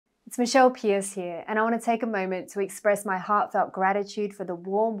It's Michelle Pearse here, and I want to take a moment to express my heartfelt gratitude for the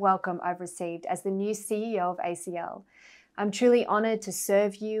warm welcome I've received as the new CEO of ACL. I'm truly honoured to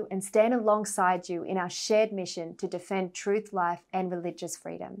serve you and stand alongside you in our shared mission to defend truth, life, and religious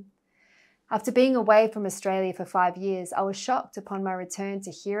freedom. After being away from Australia for 5 years, I was shocked upon my return to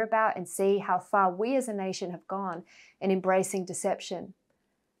hear about and see how far we as a nation have gone in embracing deception.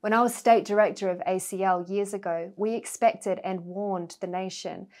 When I was State Director of ACL years ago, we expected and warned the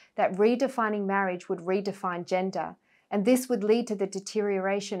nation that redefining marriage would redefine gender, and this would lead to the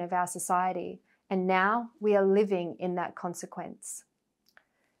deterioration of our society. And now we are living in that consequence.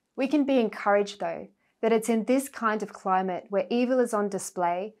 We can be encouraged, though, that it's in this kind of climate where evil is on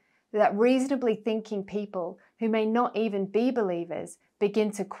display that reasonably thinking people who may not even be believers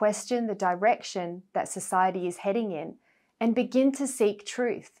begin to question the direction that society is heading in and begin to seek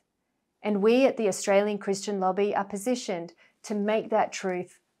truth. And we at the Australian Christian Lobby are positioned to make that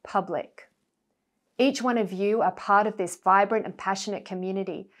truth public. Each one of you are part of this vibrant and passionate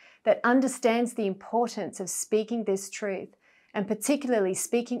community that understands the importance of speaking this truth, and particularly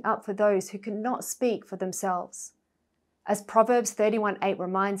speaking up for those who cannot speak for themselves. As Proverbs 31:8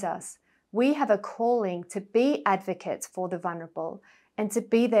 reminds us, we have a calling to be advocates for the vulnerable and to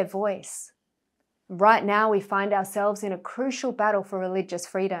be their voice. Right now, we find ourselves in a crucial battle for religious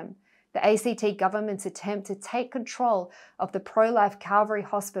freedom. The ACT government's attempt to take control of the pro-life Calvary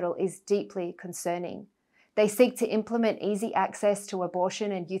Hospital is deeply concerning. They seek to implement easy access to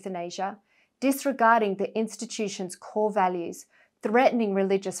abortion and euthanasia, disregarding the institution's core values, threatening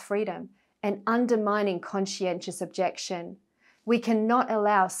religious freedom, and undermining conscientious objection. We cannot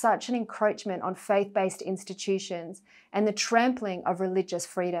allow such an encroachment on faith-based institutions and the trampling of religious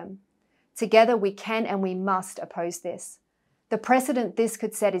freedom. Together we can and we must oppose this. The precedent this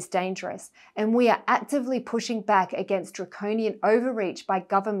could set is dangerous, and we are actively pushing back against draconian overreach by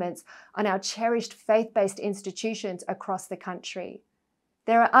governments on our cherished faith-based institutions across the country.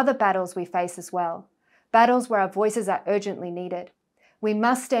 There are other battles we face as well, battles where our voices are urgently needed. We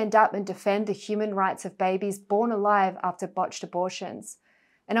must stand up and defend the human rights of babies born alive after botched abortions.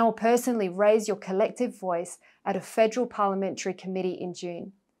 And I will personally raise your collective voice at a federal parliamentary committee in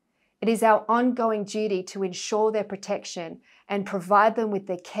June. It is our ongoing duty to ensure their protection and provide them with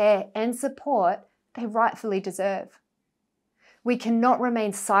the care and support they rightfully deserve. We cannot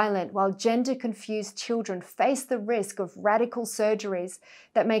remain silent while gender-confused children face the risk of radical surgeries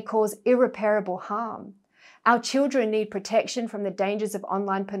that may cause irreparable harm. Our children need protection from the dangers of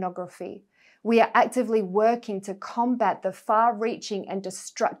online pornography. We are actively working to combat the far-reaching and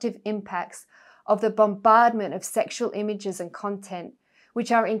destructive impacts of the bombardment of sexual images and content, which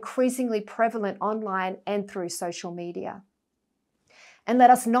are increasingly prevalent online and through social media. And let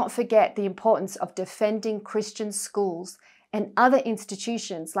us not forget the importance of defending Christian schools and other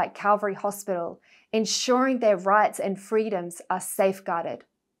institutions like Calvary Hospital, ensuring their rights and freedoms are safeguarded.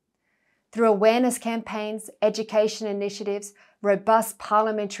 Through awareness campaigns, education initiatives, robust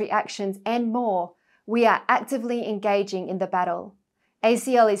parliamentary actions, and more, we are actively engaging in the battle.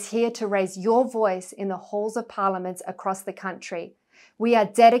 ACL is here to raise your voice in the halls of parliaments across the country. We are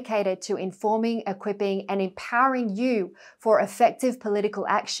dedicated to informing, equipping, and empowering you for effective political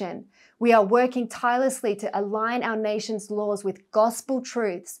action. We are working tirelessly to align our nation's laws with gospel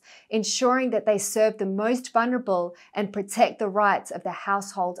truths, ensuring that they serve the most vulnerable and protect the rights of the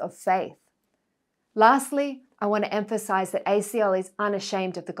household of faith. Lastly, I want to emphasize that ACL is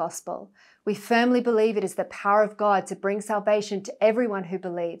unashamed of the gospel. We firmly believe it is the power of God to bring salvation to everyone who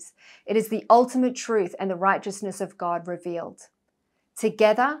believes. It is the ultimate truth and the righteousness of God revealed.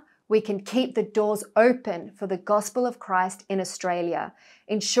 Together, we can keep the doors open for the gospel of Christ in Australia,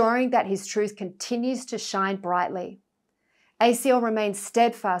 ensuring that his truth continues to shine brightly. ACL remains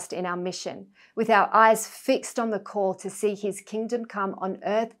steadfast in our mission, with our eyes fixed on the call to see his kingdom come on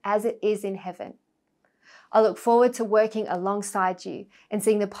earth as it is in heaven. I look forward to working alongside you and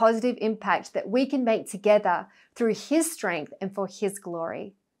seeing the positive impact that we can make together through his strength and for his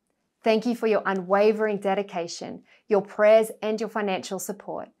glory. Thank you for your unwavering dedication, your prayers, and your financial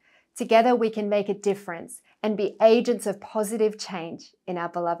support. Together we can make a difference and be agents of positive change in our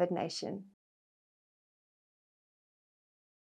beloved nation.